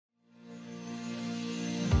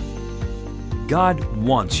God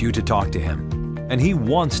wants you to talk to Him, and He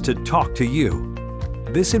wants to talk to you.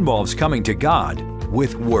 This involves coming to God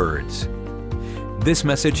with words. This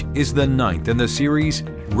message is the 9th in the series,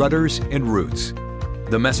 Rudders and Roots.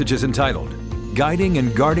 The message is entitled, Guiding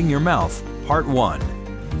and Guarding Your Mouth, Part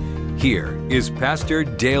 1. Here is Pastor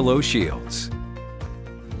Dale O'Shields.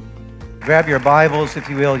 Grab your Bibles, if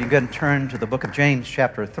you will. You can turn to the book of James,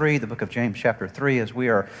 chapter 3. The book of James, chapter 3, as we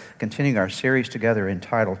are continuing our series together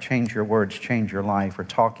entitled, Change Your Words, Change Your Life. We're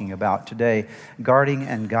talking about today guarding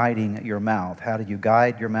and guiding your mouth. How do you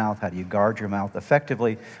guide your mouth? How do you guard your mouth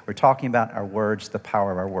effectively? We're talking about our words, the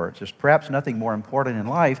power of our words. There's perhaps nothing more important in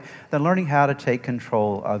life than learning how to take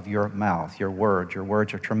control of your mouth, your words. Your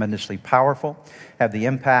words are tremendously powerful, have the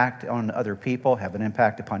impact on other people, have an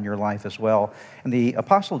impact upon your life as well. And the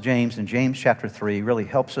Apostle James in James chapter 3 really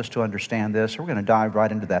helps us to understand this. We're going to dive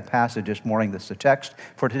right into that passage this morning. That's the text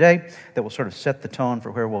for today that will sort of set the tone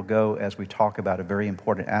for where we'll go as we talk about a very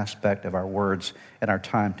important aspect of our words and our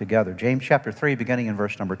time together. James chapter 3, beginning in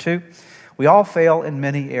verse number 2. We all fail in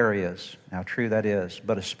many areas. How true that is,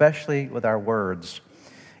 but especially with our words.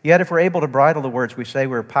 Yet if we're able to bridle the words we say,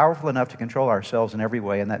 we're powerful enough to control ourselves in every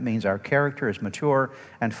way, and that means our character is mature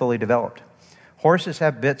and fully developed. Horses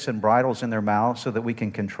have bits and bridles in their mouths so that we can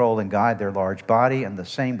control and guide their large body, and the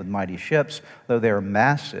same with mighty ships. Though they are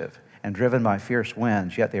massive and driven by fierce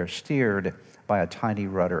winds, yet they are steered by a tiny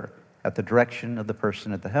rudder at the direction of the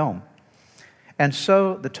person at the helm. And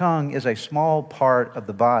so the tongue is a small part of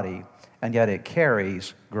the body, and yet it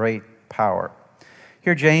carries great power.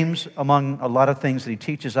 Here James, among a lot of things that he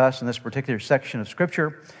teaches us in this particular section of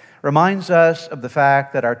Scripture, reminds us of the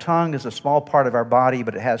fact that our tongue is a small part of our body,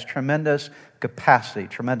 but it has tremendous capacity,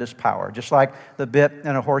 tremendous power. Just like the bit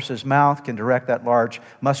in a horse's mouth can direct that large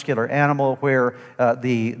muscular animal where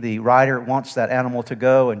the rider wants that animal to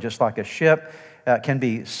go, and just like a ship can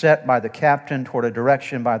be set by the captain toward a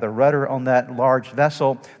direction by the rudder on that large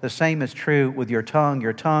vessel, the same is true with your tongue.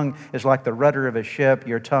 Your tongue is like the rudder of a ship.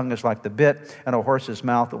 Your tongue is like the bit in a horse's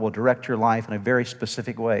mouth that will direct your life in a very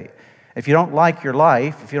specific way. If you don't like your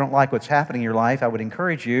life, if you don't like what's happening in your life, I would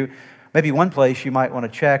encourage you, maybe one place you might want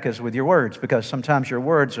to check is with your words, because sometimes your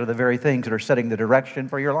words are the very things that are setting the direction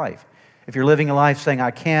for your life. If you're living a life saying,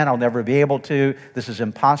 I can't, I'll never be able to, this is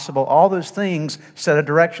impossible, all those things set a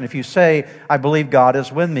direction. If you say, I believe God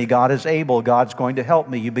is with me, God is able, God's going to help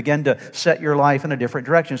me, you begin to set your life in a different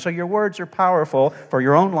direction. So your words are powerful for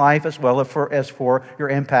your own life as well as for your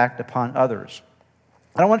impact upon others.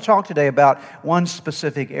 I want to talk today about one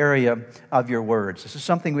specific area of your words. This is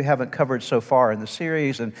something we haven't covered so far in the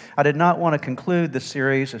series, and I did not want to conclude the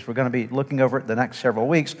series, as we're going to be looking over it the next several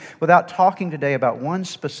weeks, without talking today about one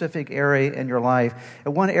specific area in your life,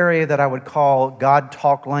 and one area that I would call God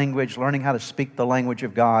talk language, learning how to speak the language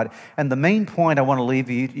of God. And the main point I want to leave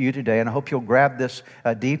you today, and I hope you'll grab this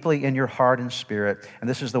deeply in your heart and spirit, and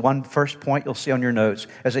this is the one first point you'll see on your notes,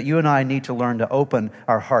 is that you and I need to learn to open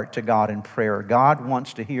our heart to God in prayer. God wants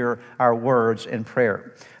to hear our words in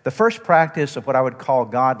prayer. The first practice of what I would call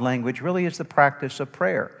God language really is the practice of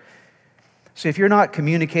prayer. See, if you're not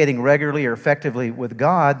communicating regularly or effectively with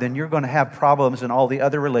God, then you're going to have problems in all the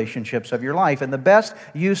other relationships of your life. And the best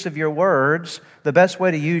use of your words, the best way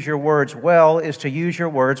to use your words well, is to use your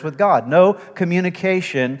words with God. No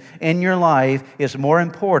communication in your life is more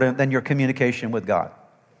important than your communication with God.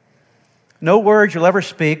 No words you'll ever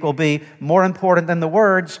speak will be more important than the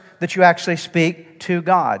words that you actually speak to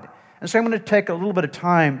God. And so I'm going to take a little bit of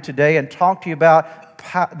time today and talk to you about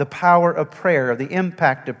the power of prayer, the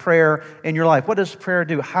impact of prayer in your life. What does prayer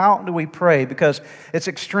do? How do we pray? Because it's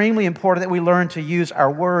extremely important that we learn to use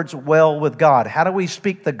our words well with God. How do we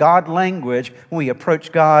speak the God language when we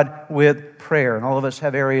approach God with prayer? And all of us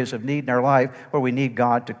have areas of need in our life where we need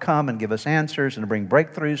God to come and give us answers and to bring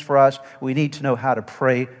breakthroughs for us. We need to know how to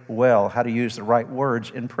pray well, how to use the right words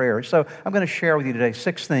in prayer. So I'm going to share with you today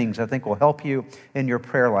 6 things I think will help you in your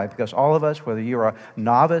prayer life, because all of us, whether you're a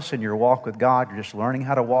novice in your walk with God, you're just learning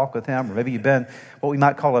how to walk with Him, or maybe you've been what we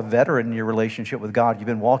might call a veteran in your relationship with God, you've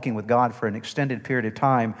been walking with God for an extended period of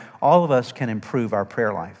time, all of us can improve our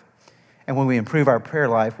prayer life. And when we improve our prayer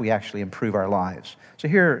life, we actually improve our lives. So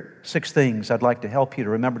here are 6 things I'd like to help you to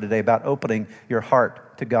remember today about opening your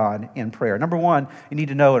heart to God in prayer. Number 1, you need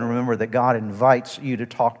to know and remember that God invites you to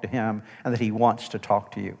talk to Him and that He wants to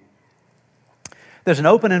talk to you. There's an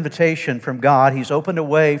open invitation from God. He's opened a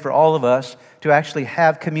way for all of us to actually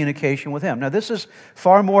have communication with Him. Now, this is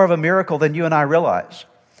far more of a miracle than you and I realize,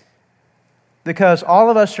 because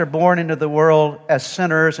all of us are born into the world as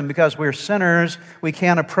sinners, and because we're sinners, we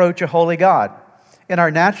can't approach a holy God. In our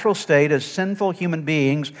natural state as sinful human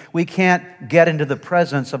beings, we can't get into the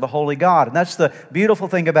presence of a holy God. And that's the beautiful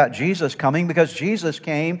thing about Jesus coming, because Jesus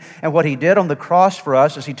came, and what He did on the cross for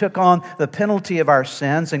us is He took on the penalty of our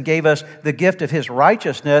sins and gave us the gift of His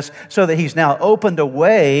righteousness, so that He's now opened a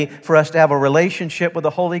way for us to have a relationship with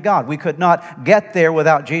the holy God. We could not get there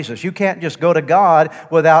without Jesus. You can't just go to God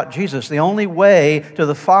without Jesus. The only way to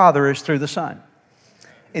the Father is through the Son.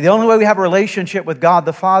 The only way we have a relationship with God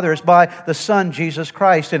the Father is by the Son, Jesus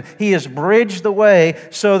Christ. And He has bridged the way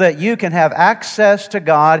so that you can have access to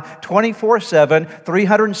God 24/7,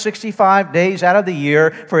 365 days out of the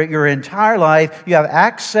year for your entire life. You have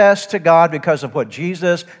access to God because of what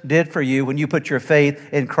Jesus did for you when you put your faith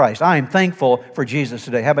in Christ. I am thankful for Jesus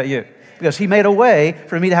today. How about you? Because He made a way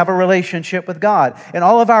for me to have a relationship with God. And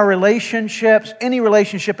all of our relationships, any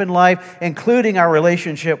relationship in life, including our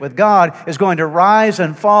relationship with God, is going to rise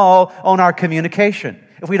and fall on our communication.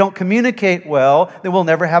 If we don't communicate well, then we'll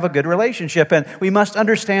never have a good relationship. And we must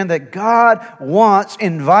understand that God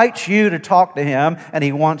invites you to talk to Him, and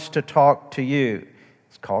He wants to talk to you.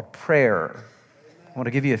 It's called prayer. I want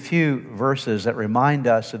to give you a few verses that remind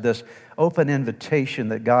us of this open invitation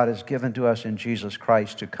that God has given to us in Jesus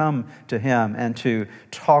Christ to come to Him and to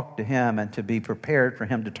talk to Him and to be prepared for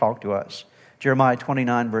Him to talk to us. Jeremiah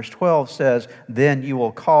 29 verse 12 says, "Then you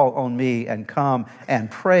will call on me and come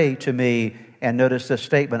and pray to me." And notice this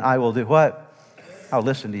statement, I will do what? I'll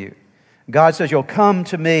listen to you. God says, you'll come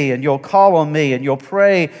to me and you'll call on me and you'll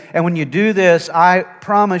pray. And when you do this, I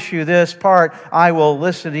promise you this part, I will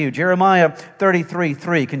listen to you. Jeremiah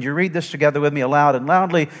 33:3. Can you read this together with me aloud and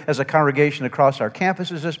loudly as a congregation across our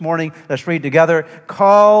campuses this morning? Let's read together.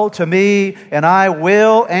 Call to me and I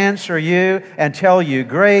will answer you and tell you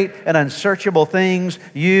great and unsearchable things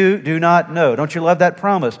you do not know. Don't you love that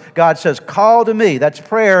promise? God says, call to me. That's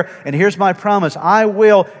prayer. And here's my promise. I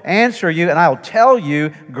will answer you and I'll tell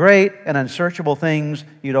you great and unsearchable things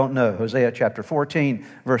you don't know. Hosea chapter 14,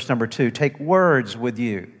 verse number 2. Take words with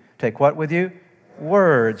you. Take what with you?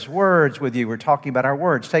 Words with you. We're talking about our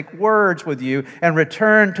words. Take words with you and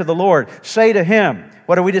return to the Lord. Say to Him,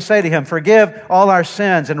 what are we to say to Him? Forgive all our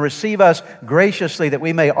sins and receive us graciously that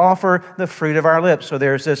we may offer the fruit of our lips. So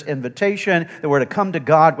there's this invitation that we're to come to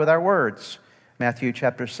God with our words. Matthew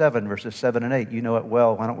chapter 7, verses 7 and 8. You know it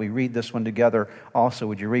well. Why don't we read this one together also?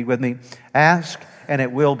 Would you read with me? Ask, and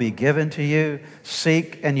it will be given to you.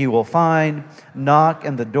 Seek, and you will find. Knock,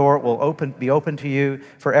 and the door will be open to you.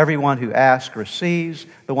 For everyone who asks receives.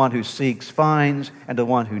 The one who seeks finds. And the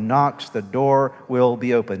one who knocks, the door will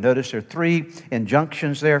be open. Notice there are three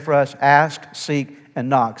injunctions there for us. Ask, seek, and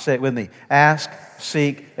knock. Say it with me. Ask,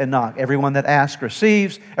 seek, and knock. Everyone that asks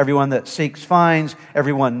receives. Everyone that seeks finds.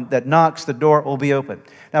 Everyone that knocks, the door will be open.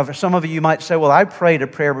 Now, for some of you might say, well, I prayed a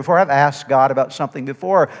prayer before. I've asked God about something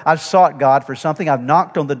before. I've sought God for something. I've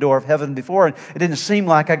knocked on the door of heaven before, and it didn't seem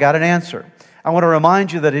like I got an answer. I want to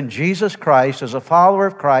remind you that in Jesus Christ, as a follower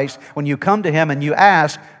of Christ, when you come to Him and you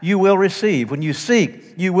ask, you will receive. When you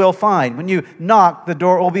seek, you will find. When you knock, the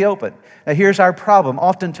door will be open. Now, here's our problem.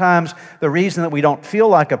 Oftentimes, the reason that we don't feel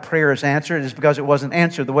like a prayer is answered is because it wasn't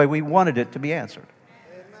answered the way we wanted it to be answered.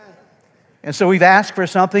 And so we've asked for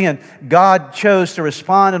something and God chose to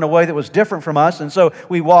respond in a way that was different from us, and so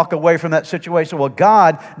we walk away from that situation. Well,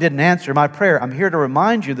 God didn't answer my prayer. I'm here to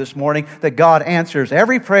remind you this morning that God answers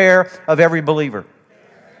every prayer of every believer.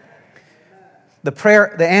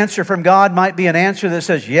 The answer from God might be an answer that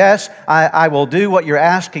says, yes, I will do what you're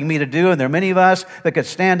asking me to do. And there are many of us that could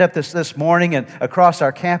stand up this morning and across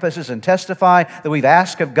our campuses and testify that we've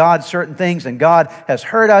asked of God certain things and God has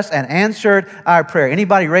heard us and answered our prayer.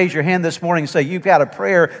 Anybody raise your hand this morning and say, you've got a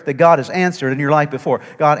prayer that God has answered in your life before.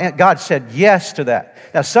 God said yes to that.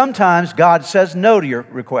 Now, sometimes God says no to your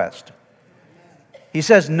request. He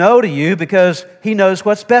says no to you because He knows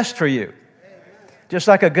what's best for you. Just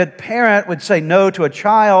like a good parent would say no to a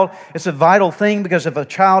child, it's a vital thing because if a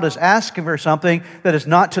child is asking for something that is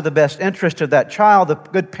not to the best interest of that child, the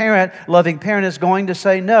good parent, loving parent is going to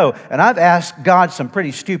say no. And I've asked God some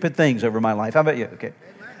pretty stupid things over my life. How about you? Okay.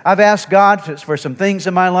 I've asked God for some things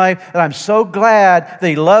in my life that I'm so glad that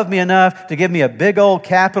He loved me enough to give me a big old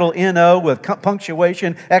capital N-O with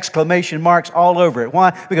punctuation, exclamation marks all over it.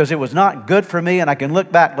 Why? Because it was not good for me, and I can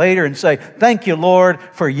look back later and say, thank you, Lord,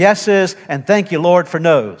 for yeses, and thank you, Lord, for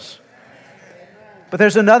no's. But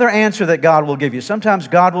there's another answer that God will give you. Sometimes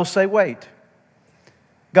God will say, wait.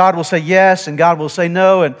 God will say yes, and God will say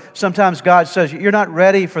no, and sometimes God says, you're not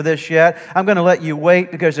ready for this yet. I'm going to let you wait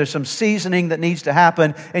because there's some seasoning that needs to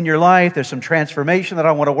happen in your life. There's some transformation that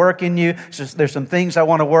I want to work in you. There's some things I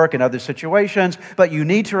want to work in other situations. But you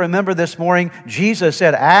need to remember this morning, Jesus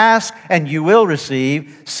said, ask and you will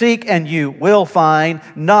receive, seek and you will find,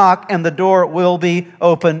 knock and the door will be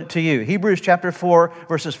open to you. Hebrews chapter 4,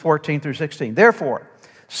 verses 14 through 16. Therefore,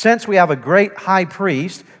 since we have a great high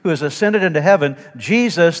priest who has ascended into heaven,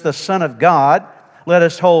 Jesus, the Son of God, let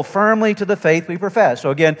us hold firmly to the faith we profess.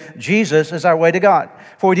 So again, Jesus is our way to God.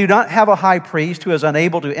 For we do not have a high priest who is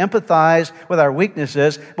unable to empathize with our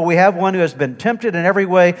weaknesses, but we have one who has been tempted in every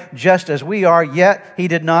way just as we are, yet he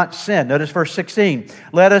did not sin. Notice verse 16.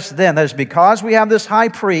 Let us then, that is because we have this high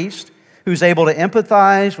priest who's able to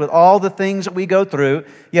empathize with all the things that we go through,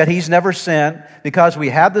 yet he's never sinned. Because we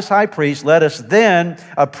have this high priest, let us then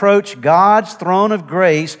approach God's throne of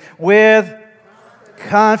grace with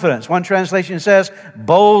confidence. One translation says,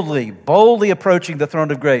 boldly approaching the throne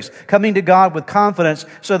of grace, coming to God with confidence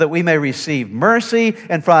so that we may receive mercy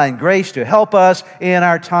and find grace to help us in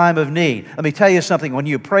our time of need. Let me tell you something. When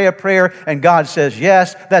you pray a prayer and God says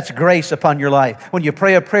yes, that's grace upon your life. When you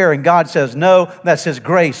pray a prayer and God says no, that's His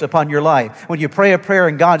grace upon your life. When you pray a prayer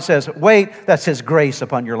and God says wait, that's His grace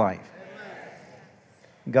upon your life.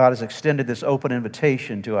 God has extended this open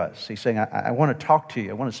invitation to us. He's saying, I want to talk to you.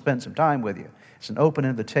 I want to spend some time with you. It's an open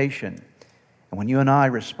invitation. And when you and I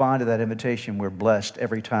respond to that invitation, we're blessed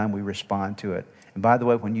every time we respond to it. And by the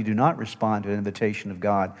way, when you do not respond to an invitation of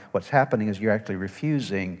God, what's happening is you're actually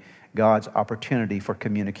refusing God's opportunity for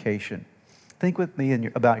communication. Think with me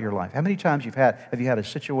about your life. How many times have you had a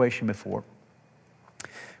situation before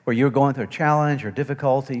where you were going through a challenge or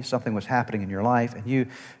difficulty, something was happening in your life, and you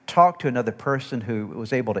talked to another person who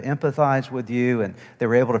was able to empathize with you, and they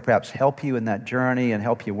were able to perhaps help you in that journey and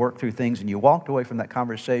help you work through things, and you walked away from that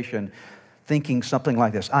conversation thinking something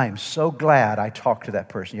like this: I am so glad I talked to that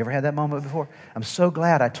person. You ever had that moment before? I'm so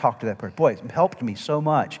glad I talked to that person. Boy, it helped me so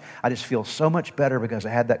much. I just feel so much better because I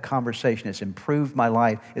had that conversation. It's improved my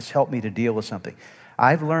life. It's helped me to deal with something.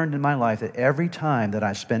 I've learned in my life that every time that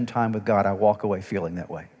I spend time with God, I walk away feeling that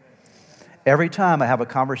way. Every time I have a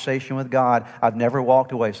conversation with God, I've never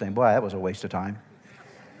walked away saying, boy, that was a waste of time.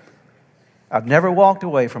 I've never walked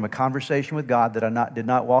away from a conversation with God that I did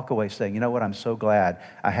not walk away saying, you know what, I'm so glad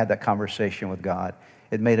I had that conversation with God.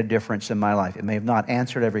 It made a difference in my life. It may have not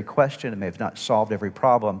answered every question. It may have not solved every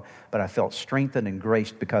problem, but I felt strengthened and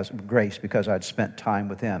graced because I'd spent time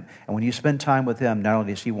with Him. And when you spend time with Him, not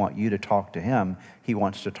only does He want you to talk to Him, He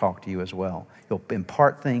wants to talk to you as well. He'll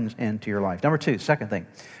impart things into your life. Number two, second thing,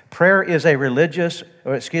 prayer is a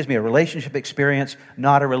relationship experience,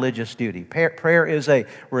 not a religious duty. Prayer is a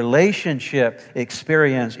relationship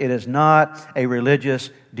experience. It is not a religious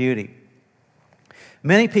duty.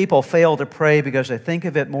 Many people fail to pray because they think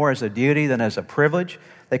of it more as a duty than as a privilege.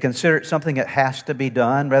 They consider it something that has to be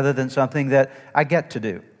done rather than something that I get to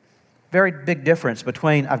do. Very big difference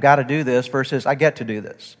between I've got to do this versus I get to do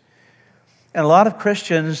this. And a lot of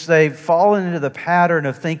Christians, they've fallen into the pattern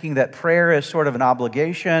of thinking that prayer is sort of an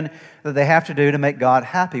obligation that they have to do to make God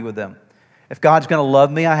happy with them. If God's going to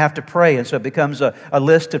love me, I have to pray. And so it becomes a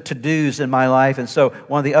list of to-dos in my life. And so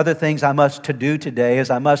one of the other things I must to-do today is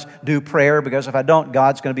I must do prayer, because if I don't,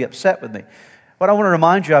 God's going to be upset with me. What I want to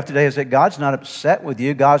remind you of today is that God's not upset with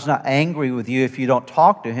you. God's not angry with you if you don't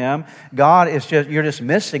talk to Him. You're just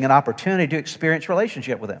missing an opportunity to experience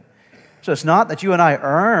relationship with Him. So it's not that you and I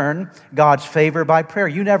earn God's favor by prayer.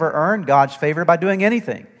 You never earn God's favor by doing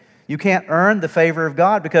anything. You can't earn the favor of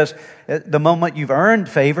God, because the moment you've earned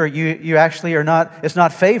favor, you actually are not, it's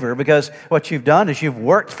not favor, because what you've done is you've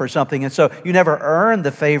worked for something. And so you never earn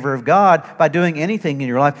the favor of God by doing anything in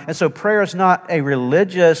your life. And so prayer is not a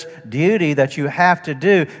religious duty that you have to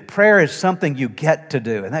do. Prayer is something you get to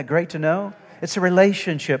do. Isn't that great to know? It's a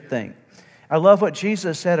relationship thing. I love what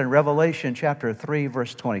Jesus said in Revelation chapter 3,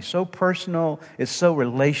 verse 20. So personal, it's so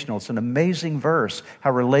relational. It's an amazing verse,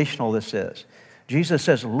 how relational this is. Jesus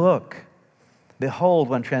says, look, behold,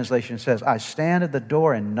 one translation says, I stand at the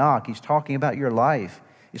door and knock. He's talking about your life.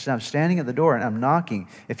 He said, I'm standing at the door and I'm knocking.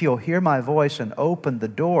 If you'll hear my voice and open the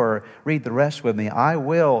door, read the rest with me, I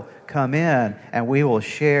will come in and we will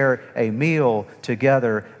share a meal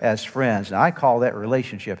together as friends. Now, I call that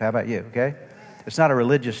relationship. How about you, okay? It's not a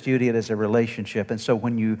religious duty, it is a relationship. And so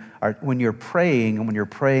when you're praying, and when you're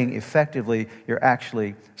praying effectively, you're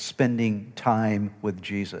actually spending time with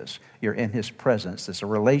Jesus. You're in His presence. It's a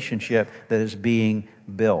relationship that is being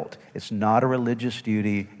built. It's not a religious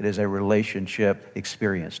duty, it is a relationship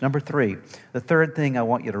experience. Number three, the third thing I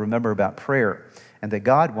want you to remember about prayer, and that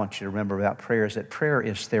God wants you to remember about prayer, is that prayer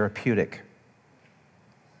is therapeutic.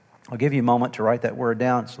 I'll give you a moment to write that word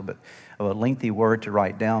down. It's a little bit of a lengthy word to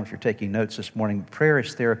write down if you're taking notes this morning. Prayer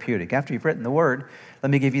is therapeutic. After you've written the word, let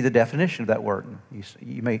me give you the definition of that word.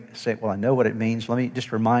 You may say, well, I know what it means. Let me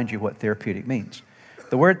just remind you what therapeutic means.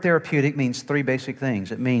 The word therapeutic means three basic things.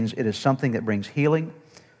 It means it is something that brings healing.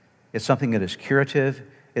 It's something that is curative.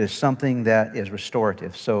 It is something that is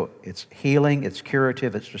restorative. So it's healing, it's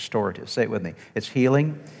curative, it's restorative. Say it with me. It's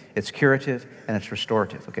healing, it's curative, and it's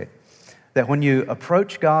restorative. Okay. That when you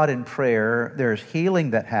approach God in prayer, there's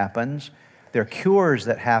healing that happens, there are cures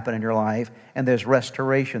that happen in your life, and there's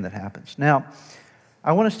restoration that happens. Now,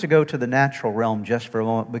 I want us to go to the natural realm just for a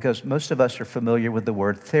moment because most of us are familiar with the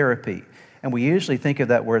word therapy. And we usually think of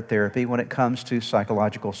that word therapy when it comes to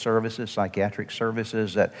psychological services, psychiatric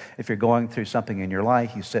services, that if you're going through something in your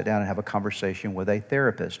life, you sit down and have a conversation with a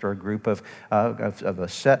therapist or a group of a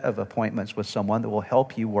set of appointments with someone that will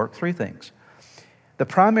help you work through things. The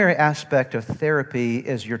primary aspect of therapy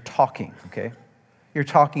is you're talking, okay? You're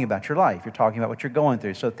talking about your life. You're talking about what you're going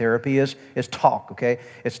through. So therapy is talk, okay?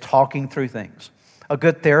 It's talking through things. A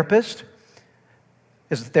good therapist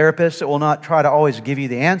is a therapist that will not try to always give you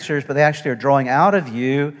the answers, but they actually are drawing out of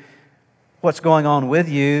you what's going on with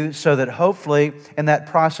you so that hopefully in that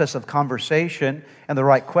process of conversation and the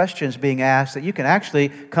right questions being asked that you can actually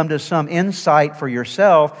come to some insight for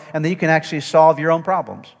yourself and that you can actually solve your own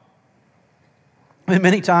problems. I mean,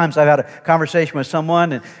 many times I've had a conversation with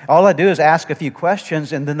someone and all I do is ask a few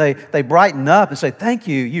questions and then they brighten up and say, thank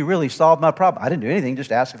you, you really solved my problem. I didn't do anything,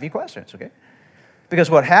 just ask a few questions, okay? Because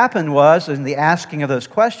what happened was, in the asking of those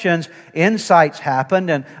questions, insights happened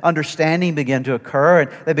and understanding began to occur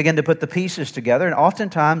and they began to put the pieces together. And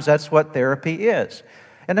oftentimes that's what therapy is.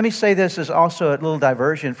 And let me say this as also a little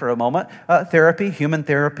diversion for a moment. Therapy, human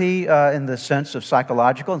therapy in the sense of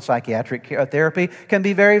psychological and psychiatric therapy can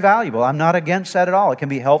be very valuable. I'm not against that at all. It can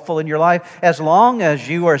be helpful in your life as long as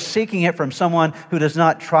you are seeking it from someone who does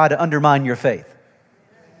not try to undermine your faith.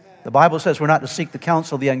 The Bible says we're not to seek the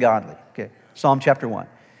counsel of the ungodly. Okay, Psalm chapter 1.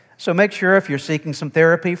 So make sure if you're seeking some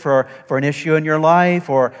therapy for an issue in your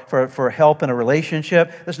life or for help in a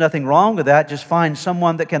relationship, there's nothing wrong with that. Just find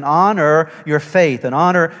someone that can honor your faith and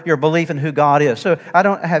honor your belief in who God is. So I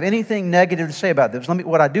don't have anything negative to say about this.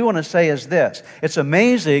 What I do want to say is this. It's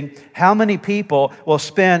amazing how many people will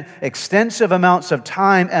spend extensive amounts of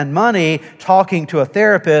time and money talking to a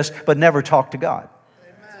therapist but never talk to God.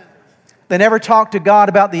 They never talk to God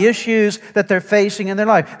about the issues that they're facing in their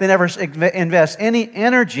life. They never invest any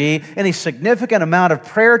energy, any significant amount of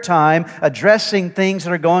prayer time addressing things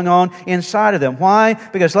that are going on inside of them. Why?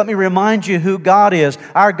 Because let me remind you who God is.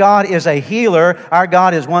 Our God is a healer. Our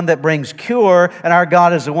God is one that brings cure. And our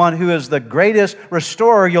God is the one who is the greatest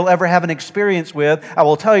restorer you'll ever have an experience with. I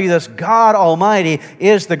will tell you this, God Almighty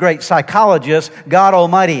is the great psychologist. God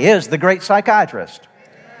Almighty is the great psychiatrist.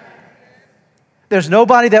 There's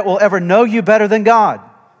nobody that will ever know you better than God.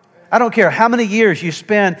 I don't care how many years you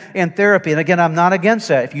spend in therapy. And again, I'm not against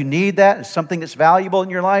that. If you need that, it's something that's valuable in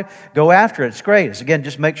your life, go after it. It's great. It's, again,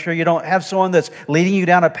 just make sure you don't have someone that's leading you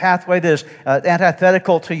down a pathway that is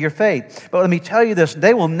antithetical to your faith. But let me tell you this,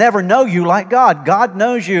 they will never know you like God. God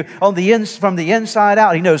knows you from the inside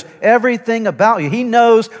out. He knows everything about you. He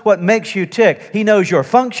knows what makes you tick. He knows your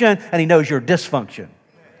function and He knows your dysfunction.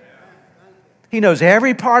 He knows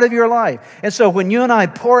every part of your life. And so when you and I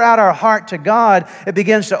pour out our heart to God, it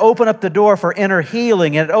begins to open up the door for inner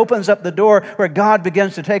healing. And it opens up the door where God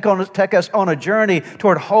begins to take us on a journey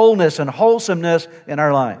toward wholeness and wholesomeness in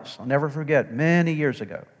our lives. I'll never forget, many years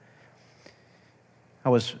ago, I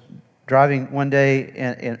was driving one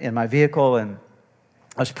day in my vehicle and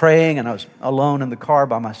I was praying and I was alone in the car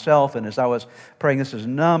by myself. And as I was praying, this is a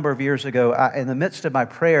number of years ago, in the midst of my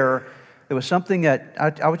prayer, there was something that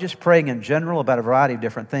I was just praying in general about a variety of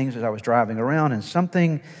different things as I was driving around, and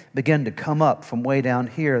something began to come up from way down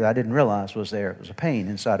here that I didn't realize was there. It was a pain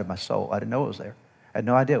inside of my soul. I didn't know it was there. I had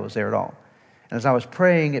no idea it was there at all. And as I was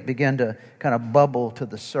praying, it began to kind of bubble to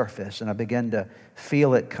the surface, and I began to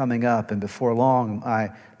feel it coming up, and before long,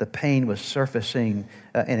 the pain was surfacing,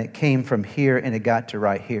 and it came from here, and it got to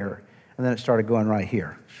right here. And then it started going right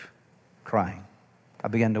here, crying. I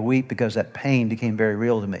began to weep because that pain became very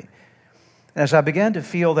real to me. And as I began to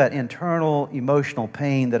feel that internal emotional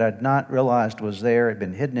pain that I'd not realized was there, it had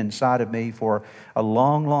been hidden inside of me for a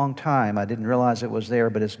long, long time. I didn't realize it was there,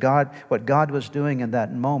 but what God was doing in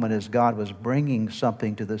that moment is God was bringing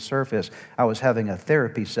something to the surface. I was having a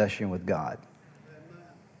therapy session with God.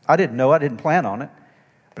 I didn't know, I didn't plan on it.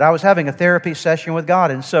 But I was having a therapy session with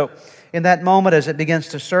God, and so in that moment, as it begins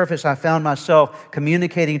to surface, I found myself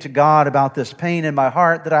communicating to God about this pain in my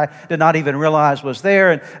heart that I did not even realize was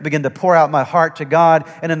there, and began to pour out my heart to God.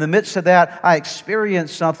 And in the midst of that, I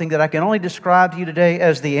experienced something that I can only describe to you today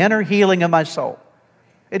as the inner healing of my soul.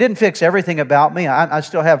 It didn't fix everything about me. I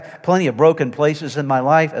still have plenty of broken places in my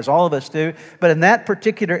life, as all of us do. But in that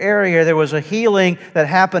particular area, there was a healing that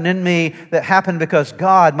happened in me that happened because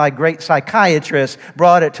God, my great psychiatrist,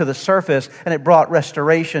 brought it to the surface, and it brought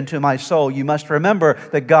restoration to my soul. You must remember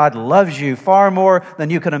that God loves you far more than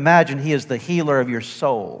you can imagine. He is the healer of your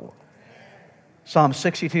soul. Psalm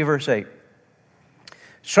 62, verse 8.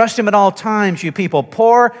 Trust Him at all times, you people.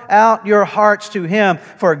 Pour out your hearts to Him,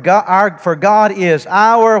 for God is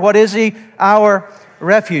our, what is He? Our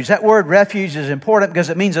refuge. That word refuge is important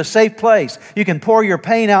because it means a safe place. You can pour your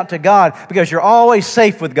pain out to God because you're always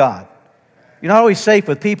safe with God. You're not always safe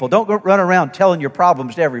with people. Don't go run around telling your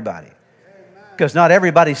problems to everybody, because not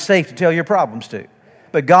everybody's safe to tell your problems to.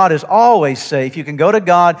 But God is always safe. You can go to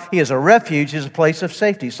God. He is a refuge. He is a place of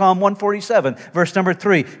safety. Psalm 147, verse number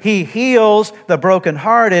 3. He heals the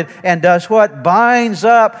brokenhearted and does what? Binds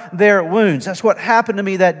up their wounds. That's what happened to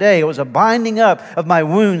me that day. It was a binding up of my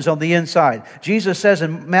wounds on the inside. Jesus says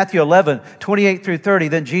in Matthew 11, 28 through 30,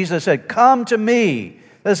 then Jesus said, come to me.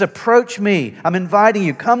 Let us approach me. I'm inviting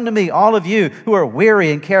you. Come to me, all of you who are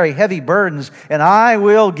weary and carry heavy burdens, and I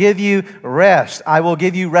will give you rest. I will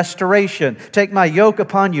give you restoration. Take my yoke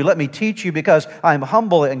upon you. Let me teach you, because I am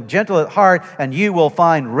humble and gentle at heart, and you will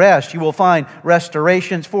find rest. You will find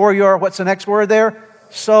restorations for your, what's the next word there?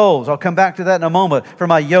 Souls. I'll come back to that in a moment. For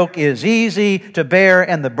my yoke is easy to bear,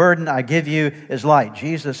 and the burden I give you is light.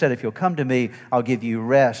 Jesus said, if you'll come to me, I'll give you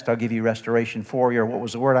rest. I'll give you restoration for your, what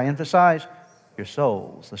was the word I emphasized? Your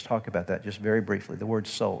souls. Let's talk about that just very briefly. The word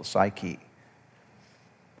soul, psyche,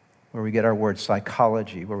 where we get our word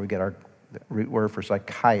psychology, where we get our root word for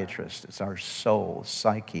psychiatrist. It's our soul,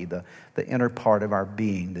 psyche, the inner part of our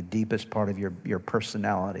being, the deepest part of your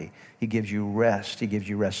personality. He gives you rest. He gives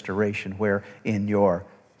you restoration. Where? In your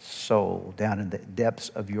soul, down in the depths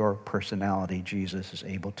of your personality, Jesus is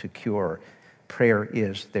able to cure. Prayer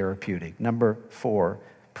is therapeutic. Number 4,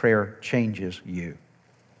 prayer changes you.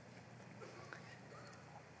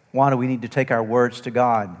 Why do we need to take our words to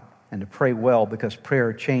God and to pray well? Because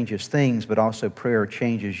prayer changes things, but also prayer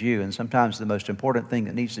changes you. And sometimes the most important thing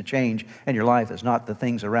that needs to change in your life is not the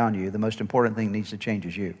things around you. The most important thing that needs to change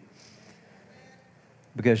is you.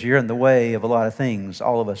 Because you're in the way of a lot of things.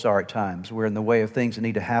 All of us are at times. We're in the way of things that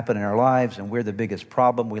need to happen in our lives, and we're the biggest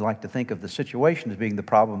problem. We like to think of the situation as being the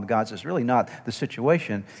problem. God says, really not the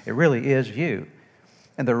situation. It really is you.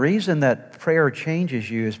 And the reason that prayer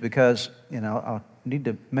changes you is because, I'll need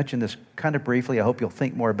to mention this kind of briefly. I hope you'll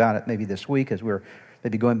think more about it maybe this week as we're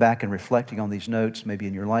maybe going back and reflecting on these notes, maybe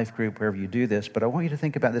in your life group, wherever you do this. But I want you to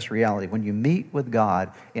think about this reality. When you meet with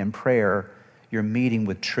God in prayer, you're meeting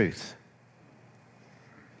with truth.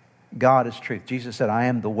 God is truth. Jesus said, I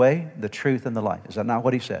am the way, the truth, and the life. Is that not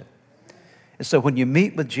what He said? And so when you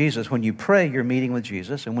meet with Jesus, when you pray, you're meeting with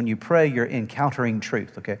Jesus. And when you pray, you're encountering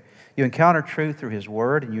truth, okay? You encounter truth through His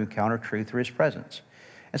Word, and you encounter truth through His presence.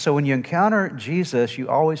 And so when you encounter Jesus, you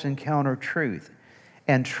always encounter truth.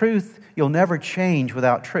 And truth, you'll never change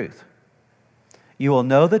without truth. You will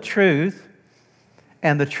know the truth,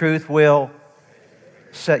 and the truth will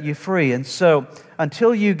set you free. And so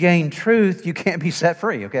until you gain truth, you can't be set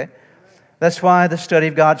free, okay? That's why the study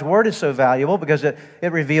of God's Word is so valuable, because it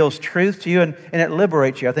reveals truth to you and it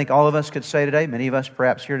liberates you. I think all of us could say today, many of us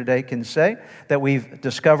perhaps here today can say that we've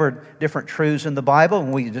discovered different truths in the Bible.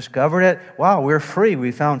 When we discovered it, wow, we're free.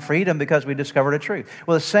 We found freedom because we discovered a truth.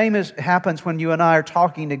 Well, the same happens when you and I are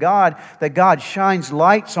talking to God, that God shines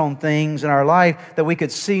lights on things in our life that we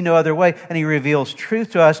could see no other way, and He reveals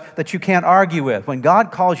truth to us that you can't argue with. When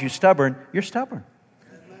God calls you stubborn, you're stubborn.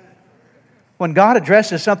 When God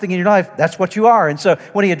addresses something in your life, that's what you are. And so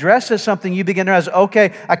when He addresses something, you begin to realize,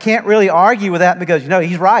 okay, I can't really argue with that because,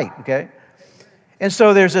 He's right, okay? And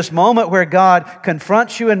so there's this moment where God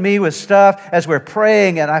confronts you and me with stuff as we're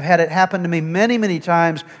praying, and I've had it happen to me many, many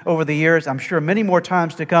times over the years. I'm sure many more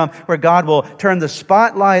times to come, where God will turn the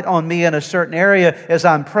spotlight on me in a certain area as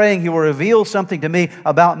I'm praying. He will reveal something to me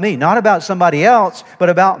about me, not about somebody else,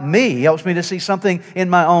 but about me. He helps me to see something in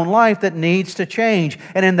my own life that needs to change.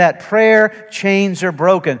 And in that prayer, chains are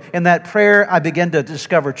broken. In that prayer, I begin to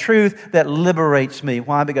discover truth that liberates me.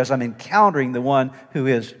 Why? Because I'm encountering the one who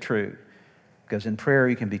is true. Because in prayer,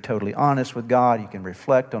 you can be totally honest with God. You can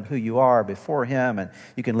reflect on who you are before Him, and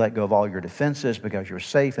you can let go of all your defenses because you're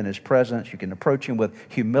safe in His presence. You can approach Him with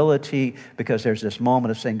humility because there's this moment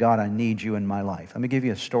of saying, God, I need you in my life. Let me give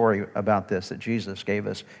you a story about this that Jesus gave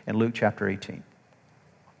us in Luke chapter 18.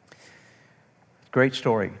 Great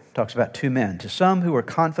story. Talks about two men. To some who were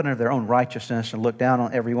confident of their own righteousness and looked down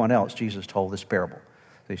on everyone else, Jesus told this parable.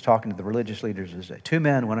 So He's talking to the religious leaders of His day. Two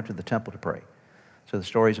men went up to the temple to pray. So the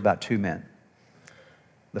story is about two men.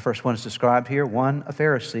 The first one is described here, one a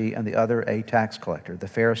Pharisee and the other a tax collector. The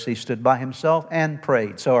Pharisee stood by himself and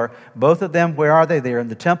prayed. So are both of them, where are they? They're in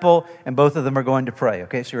the temple, and both of them are going to pray.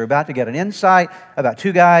 Okay, so you're about to get an insight about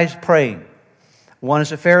two guys praying. One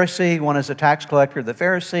is a Pharisee, one is a tax collector. The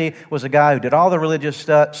Pharisee was a guy who did all the religious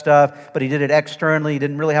stuff, but he did it externally. He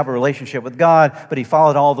didn't really have a relationship with God, but he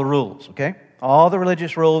followed all the rules, okay? All the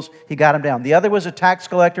religious rules, he got them down. The other was a tax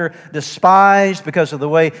collector, despised because of the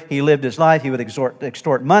way he lived his life. He would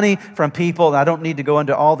extort money from people. And I don't need to go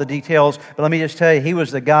into all the details, but let me just tell you, he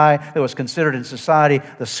was the guy that was considered in society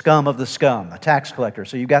the scum of the scum, a tax collector.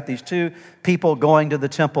 So you've got these two people going to the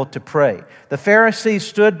temple to pray. The Pharisee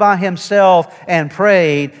stood by himself and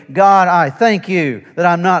prayed, God, I thank you that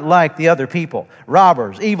I'm not like the other people,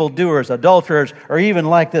 robbers, evildoers, adulterers, or even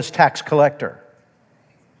like this tax collector.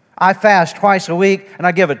 I fast twice a week, and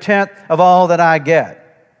I give a tenth of all that I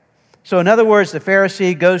get. So in other words, the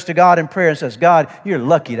Pharisee goes to God in prayer and says, God, you're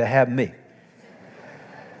lucky to have me.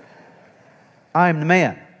 I'm the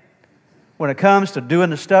man. When it comes to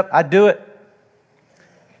doing the stuff, I do it.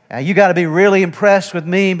 Now, you got to be really impressed with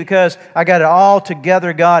me because I got it all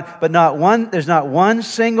together, God. But there's not one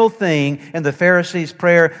single thing in the Pharisee's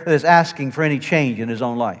prayer that is asking for any change in his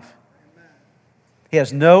own life. He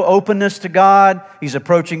has no openness to God. He's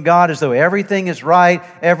approaching God as though everything is right,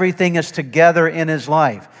 everything is together in his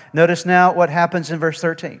life. Notice now what happens in verse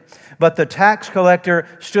 13. But the tax collector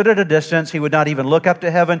stood at a distance. He would not even look up to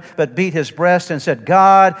heaven, but beat his breast and said,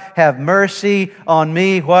 God, have mercy on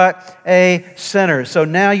me, what? A sinner. So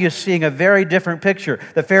now you're seeing a very different picture.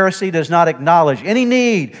 The Pharisee does not acknowledge any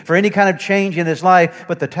need for any kind of change in his life,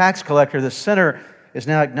 but the tax collector, the sinner, is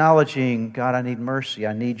now acknowledging, God, I need mercy.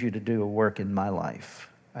 I need you to do a work in my life.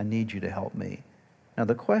 I need you to help me. Now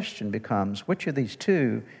the question becomes, which of these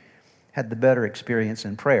two had the better experience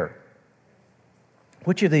in prayer?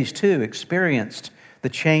 Which of these two experienced the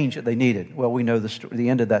change that they needed? Well, we know the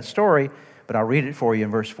end of that story, but I'll read it for you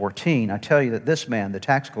in verse 14. I tell you that this man, the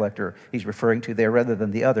tax collector he's referring to there, rather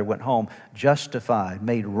than the other, went home justified,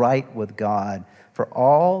 made right with God. For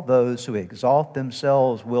all those who exalt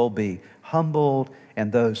themselves will be humbled, and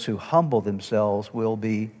those who humble themselves will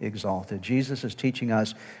be exalted. Jesus is teaching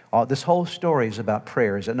us, this whole story is about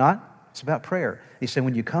prayer, is it not? It's about prayer. He said,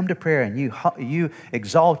 when you come to prayer and you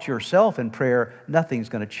exalt yourself in prayer, nothing's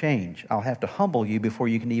going to change. I'll have to humble you before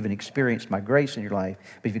you can even experience my grace in your life.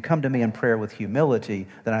 But if you come to me in prayer with humility,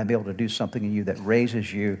 then I'll be able to do something in you that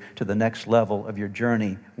raises you to the next level of your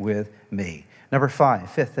journey with me. Number 5,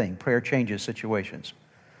 fifth thing, prayer changes situations.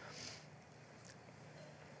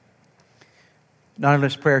 Not only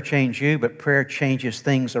does prayer change you, but prayer changes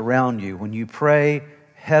things around you. When you pray,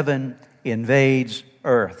 heaven invades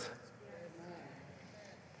earth.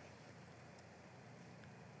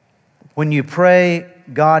 When you pray,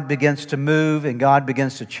 God begins to move and God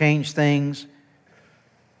begins to change things.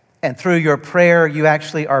 And through your prayer, you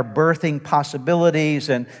actually are birthing possibilities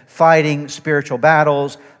and fighting spiritual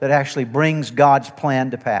battles that actually brings God's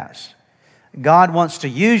plan to pass. God wants to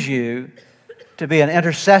use you to be an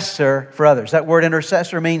intercessor for others. That word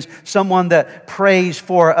intercessor means someone that prays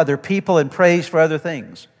for other people and prays for other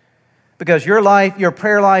things. Because your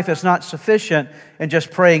prayer life is not sufficient in just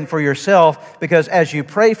praying for yourself, because as you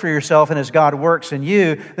pray for yourself and as God works in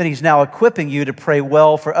you, then He's now equipping you to pray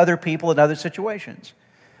well for other people in other situations.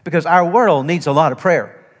 Because our world needs a lot of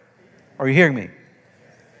prayer. Are you hearing me?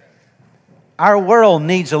 Our world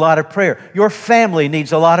needs a lot of prayer. Your family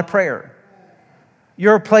needs a lot of prayer.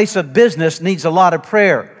 Your place of business needs a lot of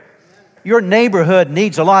prayer. Your neighborhood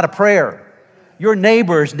needs a lot of prayer. Your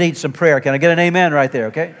neighbors need some prayer. Can I get an amen right there,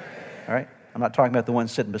 okay? All right. I'm not talking about the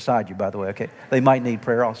ones sitting beside you, by the way, okay? They might need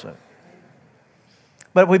prayer also.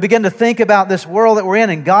 But we begin to think about this world that we're in,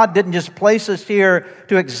 and God didn't just place us here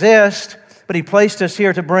to exist, but He placed us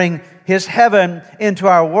here to bring His heaven into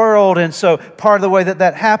our world. And so part of the way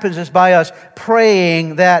that happens is by us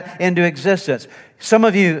praying that into existence. Some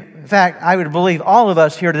of you, in fact, I would believe all of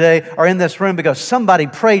us here today are in this room because somebody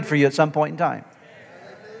prayed for you at some point in time.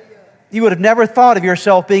 You would have never thought of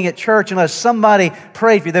yourself being at church unless somebody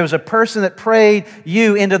prayed for you. There was a person that prayed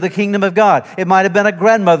you into the kingdom of God. It might have been a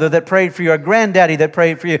grandmother that prayed for you, a granddaddy that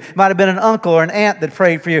prayed for you. It might have been an uncle or an aunt that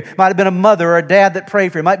prayed for you. It might have been a mother or a dad that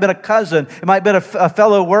prayed for you. It might have been a cousin. It might have been a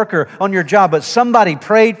fellow worker on your job. But somebody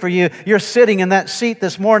prayed for you. You're sitting in that seat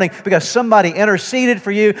this morning because somebody interceded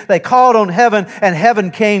for you. They called on heaven, and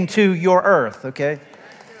heaven came to your earth, okay?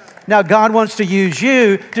 Now, God wants to use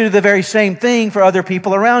you to do the very same thing for other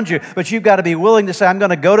people around you. But you've got to be willing to say, I'm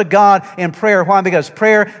going to go to God in prayer. Why? Because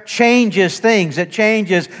prayer changes things. It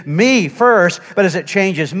changes me first, but as it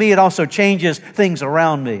changes me, it also changes things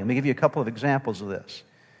around me. Let me give you a couple of examples of this.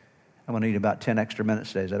 I'm going to need about 10 extra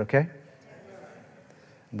minutes today. Is that okay?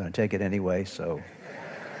 I'm going to take it anyway, so.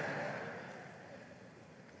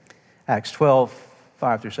 Acts 12,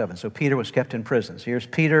 5 through 7. So Peter was kept in prison. So here's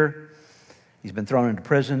Peter. He's been thrown into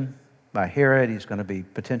prison by Herod. He's going to be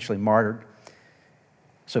potentially martyred.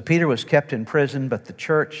 So Peter was kept in prison, but the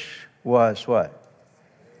church was what?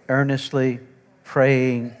 Earnestly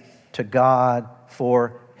praying to God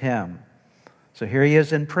for him. So here he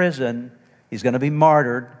is in prison. He's going to be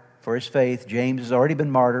martyred for his faith. James has already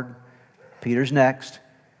been martyred. Peter's next.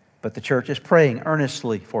 But the church is praying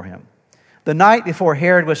earnestly for him. The night before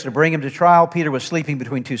Herod was to bring him to trial, Peter was sleeping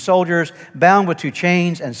between two soldiers, bound with two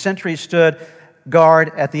chains, and sentries stood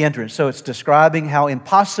guard at the entrance. So it's describing how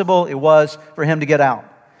impossible it was for him to get out.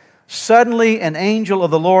 Suddenly, an angel of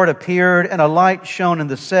the Lord appeared, and a light shone in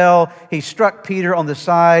the cell. He struck Peter on the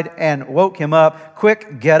side and woke him up.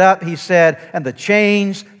 Quick, get up, he said, and the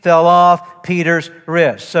chains fell off Peter's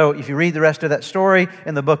wrist. So if you read the rest of that story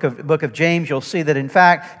in the book of James, you'll see that in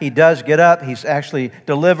fact, he does get up. He's actually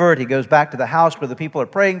delivered. He goes back to the house where the people are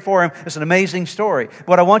praying for him. It's an amazing story.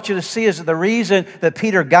 What I want you to see is that the reason that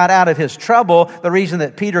Peter got out of his trouble, the reason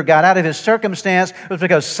that Peter got out of his circumstance was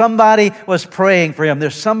because somebody was praying for him.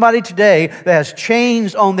 There's somebody today that has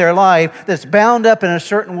chains on their life, that's bound up in a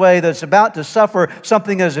certain way, that's about to suffer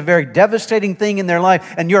something that is a very devastating thing in their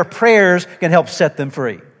life, and your prayers can help set them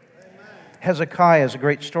free. Hezekiah is a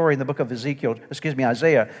great story in the book of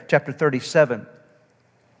Isaiah chapter 37.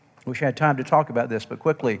 I wish I had time to talk about this, but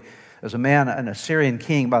quickly. There's a man, an Assyrian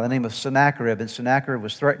king by the name of Sennacherib, and Sennacherib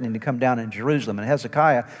was threatening to come down in Jerusalem, and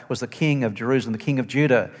Hezekiah was the king of Jerusalem, the king of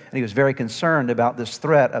Judah, and he was very concerned about this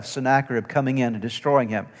threat of Sennacherib coming in and destroying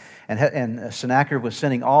him. And Sennacherib was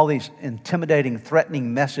sending all these intimidating,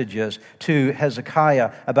 threatening messages to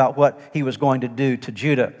Hezekiah about what he was going to do to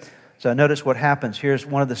Judah. So notice what happens. Here's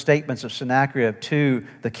one of the statements of Sennacherib to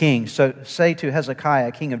the king. So say to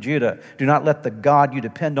Hezekiah, king of Judah, do not let the God you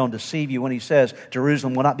depend on deceive you when he says,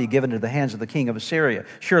 Jerusalem will not be given to the hands of the king of Assyria.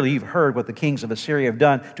 Surely you've heard what the kings of Assyria have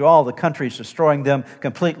done to all the countries, destroying them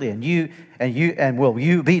completely. And will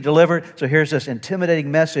you be delivered? So here's this intimidating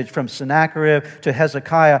message from Sennacherib to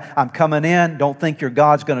Hezekiah. I'm coming in. Don't think your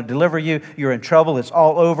God's going to deliver you. You're in trouble. It's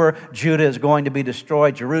all over. Judah is going to be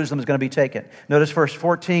destroyed. Jerusalem is going to be taken. Notice verse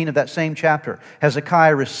 14 of that same chapter.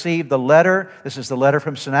 Hezekiah received the letter. This is the letter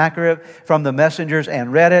from Sennacherib, from the messengers,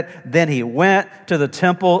 and read it. Then he went to the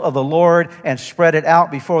temple of the Lord and spread it out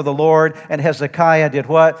before the Lord. And Hezekiah did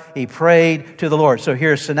what? He prayed to the Lord. So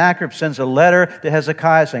here Sennacherib sends a letter to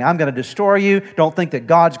Hezekiah saying, I'm going to destroy you. Don't think that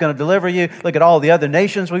God's going to deliver you. Look at all the other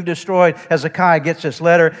nations we've destroyed. Hezekiah gets this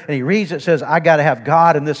letter and he reads it, says, I got to have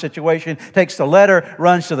God in this situation. Takes the letter,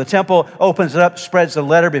 runs to the temple, opens it up, spreads the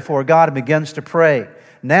letter before God, and begins to pray.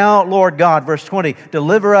 Now, Lord God, verse 20,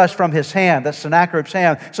 deliver us from his hand, that's Sennacherib's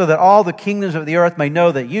hand, so that all the kingdoms of the earth may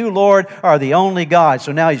know that you, Lord, are the only God.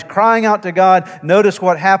 So now he's crying out to God. Notice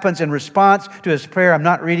what happens in response to his prayer. I'm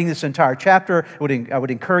not reading this entire chapter. I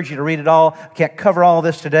would encourage you to read it all. I can't cover all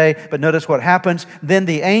this today, but notice what happens. Then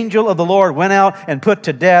the angel of the Lord went out and put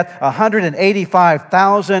to death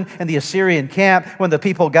 185,000 in the Assyrian camp. When the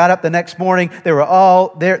people got up the next morning, there were all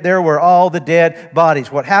the dead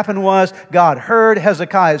bodies. What happened was God heard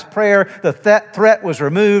Hezekiah's prayer. The threat was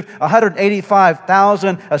removed.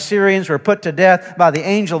 185,000 Assyrians were put to death by the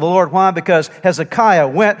angel of the Lord. Why? Because Hezekiah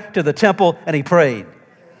went to the temple and he prayed.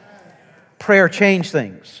 Prayer changed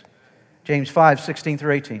things. James 5, 16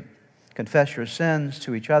 through 18. Confess your sins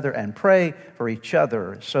to each other and pray for each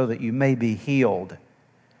other so that you may be healed.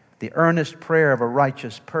 The earnest prayer of a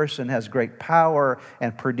righteous person has great power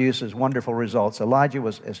and produces wonderful results. Elijah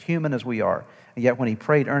was as human as we are. And yet when he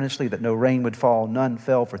prayed earnestly that no rain would fall, none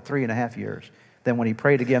fell for 3.5 years. Then when he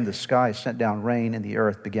prayed again, the sky sent down rain and the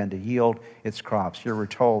earth began to yield its crops. Here we're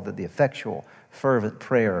told that the effectual, fervent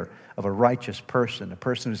prayer of a righteous person, a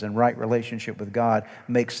person who's in right relationship with God,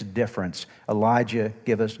 makes a difference. Elijah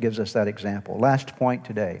gives us that example. Last point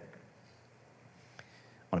today.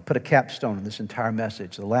 I want to put a capstone on this entire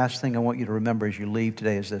message. The last thing I want you to remember as you leave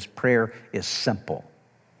today is this: prayer is simple.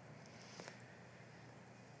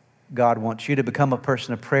 God wants you to become a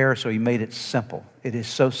person of prayer, so He made it simple. It is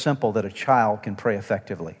so simple that a child can pray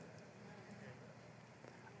effectively.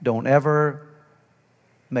 Don't ever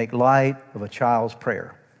make light of a child's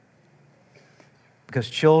prayer. Because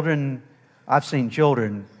I've seen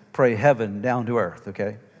children pray heaven down to earth,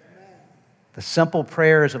 okay? The simple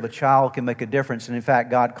prayers of a child can make a difference. And in fact,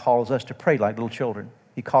 God calls us to pray like little children.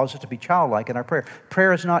 He calls us to be childlike in our prayer.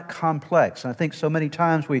 Prayer is not complex. And I think so many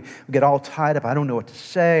times we get all tied up. I don't know what to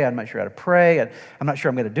say. I'm not sure how to pray. And I'm not sure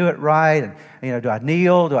I'm going to do it right. And do I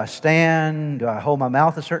kneel? Do I stand? Do I hold my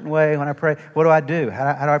mouth a certain way when I pray? What do I do?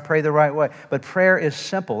 How do I pray the right way? But prayer is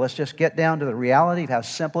simple. Let's just get down to the reality of how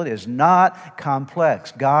simple it is. Not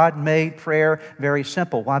complex. God made prayer very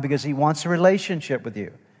simple. Why? Because He wants a relationship with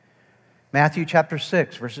you. Matthew chapter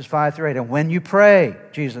 6, verses 5 through 8. And when you pray,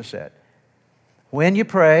 Jesus said, when you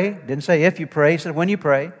pray, didn't say if you pray, He said when you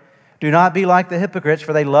pray, do not be like the hypocrites,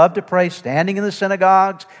 for they love to pray standing in the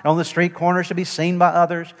synagogues and on the street corners to be seen by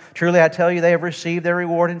others. Truly I tell you, they have received their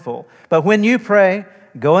reward in full. But when you pray,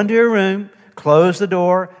 go into your room, close the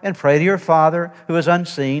door, and pray to your Father who is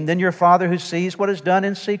unseen. Then your Father who sees what is done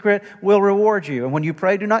in secret will reward you. And when you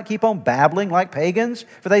pray, do not keep on babbling like pagans,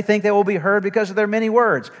 for they think they will be heard because of their many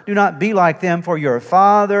words. Do not be like them, for your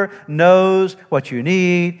Father knows what you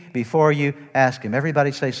need before you ask Him.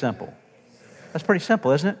 Everybody say simple. That's pretty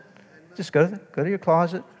simple, isn't it? Just go to your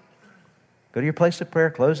closet, go to your place of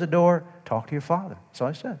prayer, close the door, talk to your Father. That's all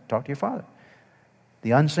I said. Talk to your Father.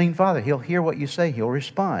 The unseen Father, He'll hear what you say. He'll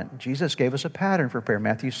respond. Jesus gave us a pattern for prayer.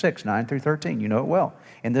 Matthew 6, 9 through 13. You know it well.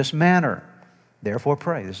 In this manner, therefore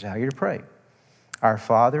pray. This is how you're to pray. Our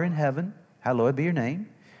Father in heaven, hallowed be your name.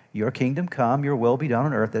 Your kingdom come, your will be done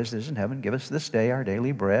on earth as it is in heaven. Give us this day our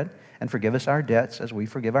daily bread, and forgive us our debts as we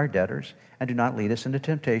forgive our debtors. And do not lead us into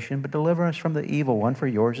temptation, but deliver us from the evil one. For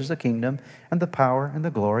yours is the kingdom, and the power, and the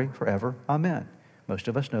glory forever. Amen. Most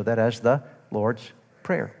of us know that as the Lord's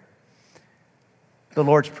Prayer. The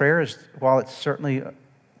Lord's Prayer is, while it's certainly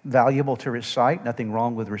valuable to recite, nothing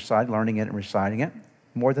wrong with learning it and reciting it.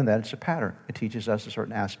 More than that, it's a pattern. It teaches us a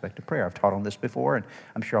certain aspect of prayer. I've taught on this before, and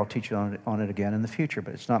I'm sure I'll teach you on it again in the future,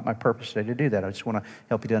 but it's not my purpose today to do that. I just want to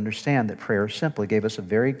help you to understand that prayer simply gave us a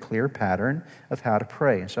very clear pattern of how to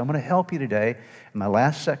pray. And so I'm going to help you today. In my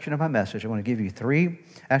last section of my message, I want to give you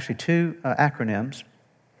two acronyms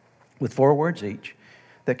with 4 words each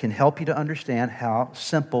that can help you to understand how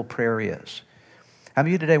simple prayer is. How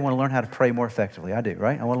many of you today want to learn how to pray more effectively? I do,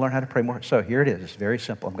 right? I want to learn how to pray more. So here it is. It's very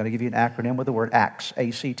simple. I'm going to give you an acronym with the word ACTS,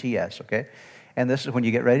 A-C-T-S, okay? And this is when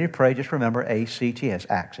you get ready to pray, just remember A-C-T-S,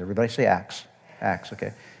 ACTS. Everybody say ACTS. ACTS,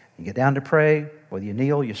 okay? You get down to pray, whether you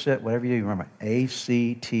kneel, you sit, whatever you do, remember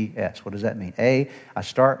A-C-T-S. What does that mean? I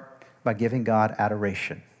start by giving God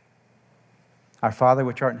adoration. Our Father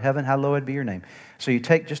which art in heaven, hallowed be your name. So you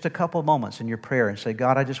take just a couple moments in your prayer and say,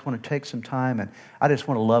 God, I just want to take some time and I just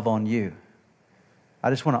want to love on you. I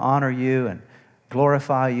just want to honor you and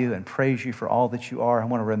glorify you and praise you for all that you are. I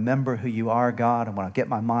want to remember who you are, God. I want to get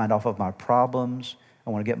my mind off of my problems. I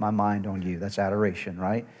want to get my mind on you. That's adoration,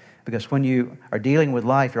 right? Because when you are dealing with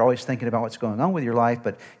life, you're always thinking about what's going on with your life,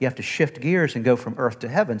 but you have to shift gears and go from earth to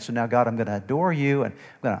heaven. So now, God, I'm going to adore you, and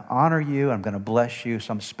I'm going to honor you, and I'm going to bless you.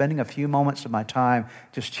 So I'm spending a few moments of my time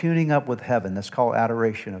just tuning up with heaven. That's called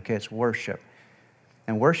adoration, okay? It's worship.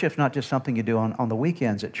 And worship's not just something you do on the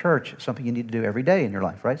weekends at church. It's something you need to do every day in your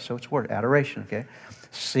life, right? So it's adoration, okay?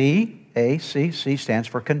 C stands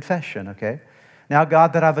for confession, okay? Now,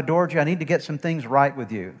 God, that I've adored you, I need to get some things right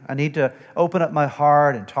with you. I need to open up my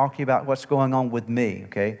heart and talk to you about what's going on with me,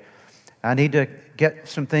 okay? I need to get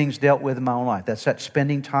some things dealt with in my own life. That's that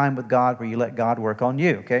spending time with God where you let God work on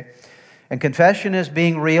you, okay? And confession is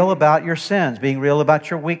being real about your sins, being real about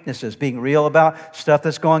your weaknesses, being real about stuff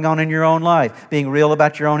that's going on in your own life, being real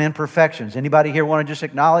about your own imperfections. Anybody here want to just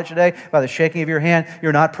acknowledge today, by the shaking of your hand,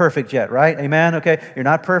 you're not perfect yet, right? Amen? Okay, you're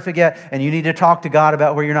not perfect yet, and you need to talk to God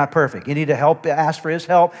about where you're not perfect. You need to ask for His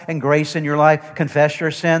help and grace in your life. Confess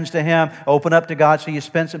your sins to Him. Open up to God. So you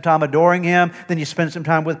spend some time adoring Him, then you spend some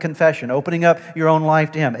time with confession, opening up your own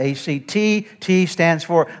life to Him. A-C-T, T stands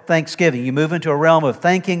for thanksgiving. You move into a realm of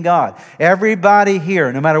thanking God. Everybody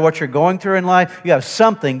here, no matter what you're going through in life, you have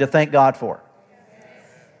something to thank God for.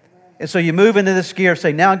 And so you move into this gear,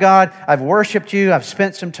 say, now God, I've worshiped you. I've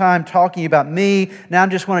spent some time talking about me. Now I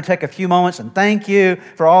just want to take a few moments and thank you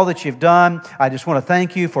for all that you've done. I just want to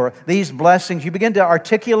thank you for these blessings. You begin to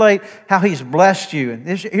articulate how He's blessed you. And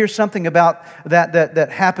here's something about that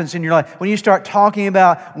happens in your life. When you start talking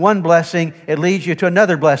about one blessing, it leads you to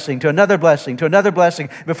another blessing, to another blessing, to another blessing.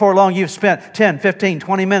 Before long, you've spent 10, 15,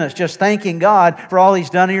 20 minutes just thanking God for all He's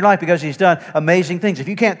done in your life because He's done amazing things. If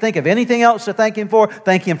you can't think of anything else to thank Him for,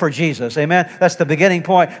 thank Him for Jesus. Amen? That's the beginning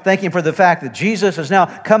point. Thank Him for the fact that Jesus has now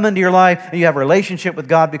come into your life and you have a relationship with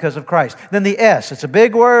God because of Christ. Then the S, it's a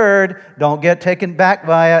big word. Don't get taken back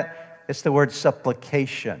by it. It's the word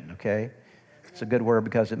supplication, okay? It's a good word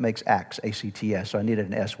because it makes acts, A-C-T-S, so I needed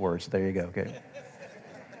an S word, so there you go, okay?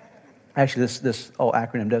 Actually, this whole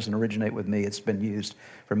acronym doesn't originate with me. It's been used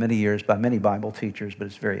for many years by many Bible teachers, but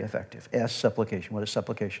it's very effective. S, supplication. What does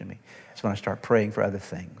supplication mean? It's when I start praying for other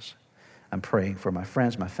things. I'm praying for my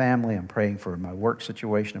friends, my family. I'm praying for my work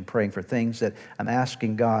situation. I'm praying for things that I'm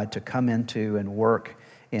asking God to come into and work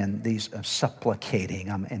in these supplicating.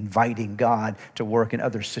 I'm inviting God to work in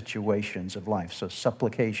other situations of life. So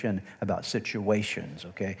supplication about situations,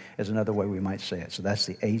 okay, is another way we might say it. So that's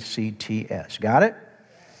the A-C-T-S. Got it?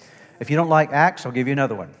 If you don't like Acts, I'll give you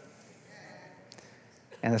another one.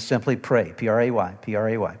 And it's simply pray. P-R-A-Y,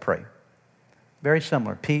 P-R-A-Y, pray. Very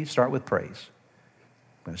similar. P, start with praise.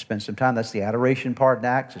 I'm going to spend some time. That's the adoration part in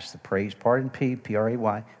Acts. It's the praise part in P,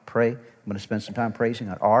 P-R-A-Y, pray. I'm going to spend some time praising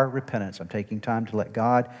God. R, repentance. I'm taking time to let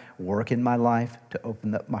God work in my life, to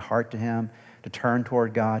open up my heart to Him, to turn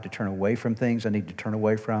toward God, to turn away from things I need to turn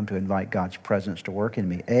away from, to invite God's presence to work in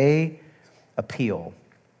me. A, appeal.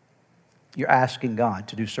 You're asking God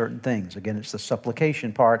to do certain things. Again, it's the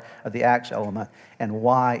supplication part of the Acts element. And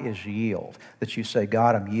Y is yield. That you say,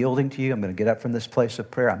 God, I'm yielding to you. I'm going to get up from this place of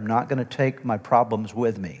prayer. I'm not going to take my problems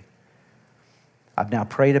with me. I've now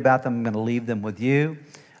prayed about them. I'm going to leave them with you.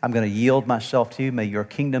 I'm going to yield myself to you. May your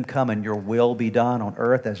kingdom come and your will be done on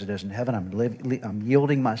earth as it is in heaven. I'm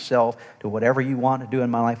yielding myself to whatever you want to do in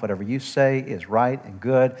my life. Whatever you say is right and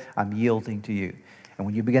good, I'm yielding to you. And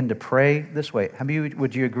when you begin to pray this way, how many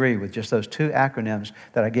would you agree with just those two acronyms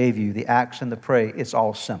that I gave you, the acts and the pray? It's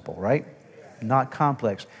all simple, right? Not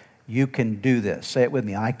complex. You can do this. Say it with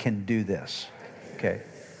me. I can do this. Okay.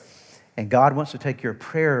 And God wants to take your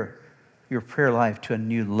prayer life to a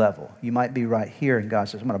new level. You might be right here and God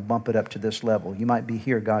says, I'm going to bump it up to this level. You might be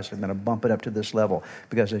here, God says, I'm going to bump it up to this level.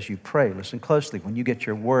 Because as you pray, listen closely, when you get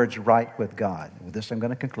your words right with God, with this I'm going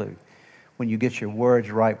to conclude, when you get your words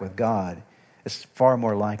right with God, it's far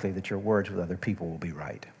more likely that your words with other people will be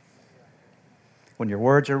right. When your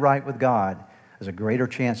words are right with God, there's a greater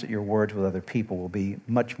chance that your words with other people will be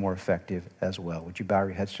much more effective as well. Would you bow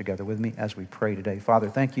your heads together with me as we pray today? Father,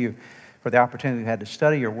 thank you for the opportunity we had to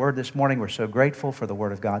study your word this morning. We're so grateful for the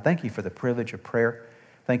word of God. Thank you for the privilege of prayer.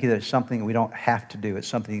 Thank you that it's something we don't have to do. It's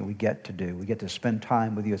something that we get to do. We get to spend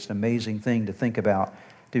time with you. It's an amazing thing to think about,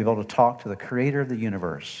 to be able to talk to the creator of the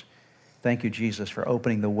universe. Thank you, Jesus, for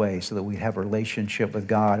opening the way so that we have a relationship with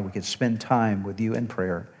God and we could spend time with you in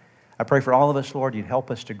prayer. I pray for all of us, Lord, you'd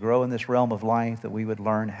help us to grow in this realm of life, that we would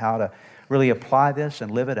learn how to really apply this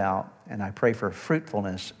and live it out. And I pray for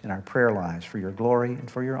fruitfulness in our prayer lives, for your glory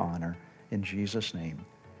and for your honor. In Jesus' name.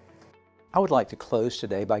 I would like to close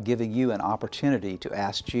today by giving you an opportunity to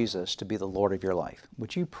ask Jesus to be the Lord of your life.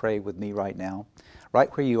 Would you pray with me right now?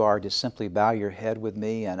 Right where you are, just simply bow your head with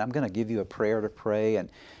me, and I'm going to give you a prayer to pray, and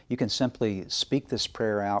you can simply speak this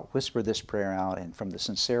prayer out, whisper this prayer out, and from the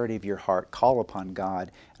sincerity of your heart, call upon God,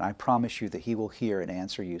 and I promise you that He will hear and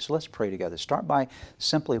answer you. So let's pray together. Start by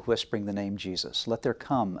simply whispering the name Jesus. Let there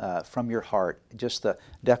come from your heart just the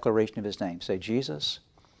declaration of His name. Say, Jesus,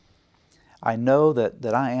 I know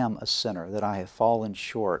that I am a sinner, that I have fallen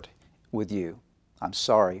short with you. I'm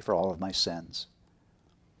sorry for all of my sins.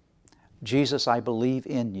 Jesus, I believe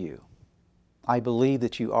in you. I believe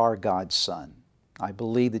that you are God's Son. I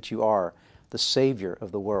believe that you are the Savior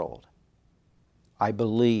of the world. I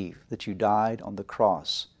believe that you died on the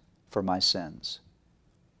cross for my sins.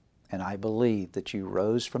 And I believe that you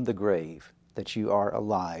rose from the grave, that you are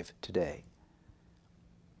alive today.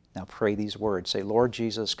 Now pray these words. Say, Lord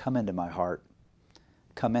Jesus, come into my heart.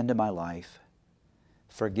 Come into my life.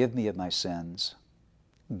 Forgive me of my sins.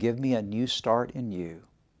 Give me a new start in you.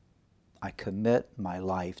 I commit my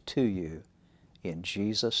life to you. In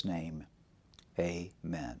Jesus' name,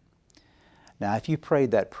 amen. Now, if you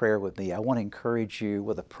prayed that prayer with me, I want to encourage you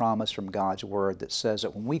with a promise from God's Word that says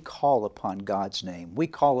that when we call upon God's name, we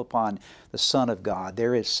call upon the Son of God,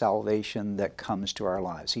 there is salvation that comes to our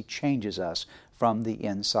lives. He changes us from the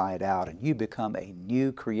inside out, and you become a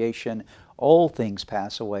new creation. Old things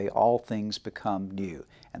pass away, all things become new.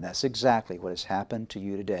 And that's exactly what has happened to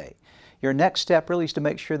you today. Your next step really is to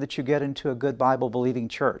make sure that you get into a good Bible-believing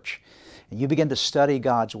church. And you begin to study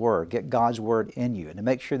God's Word, get God's Word in you, and to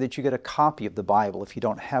make sure that you get a copy of the Bible if you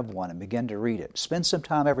don't have one, and begin to read it. Spend some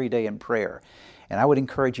time every day in prayer. And I would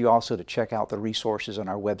encourage you also to check out the resources on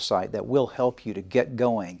our website that will help you to get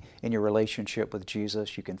going in your relationship with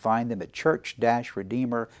Jesus. You can find them at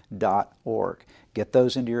church-redeemer.org. Get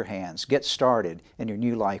those into your hands. Get started in your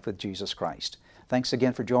new life with Jesus Christ. Thanks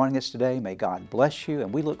again for joining us today. May God bless you,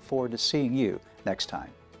 and we look forward to seeing you next time.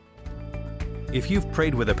 If you've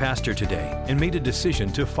prayed with a pastor today and made a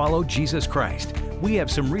decision to follow Jesus Christ, we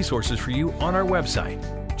have some resources for you on our website.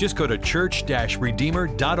 Just go to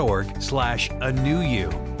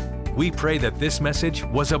church-redeemer.org/anewyou. We pray that this message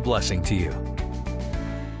was a blessing to you.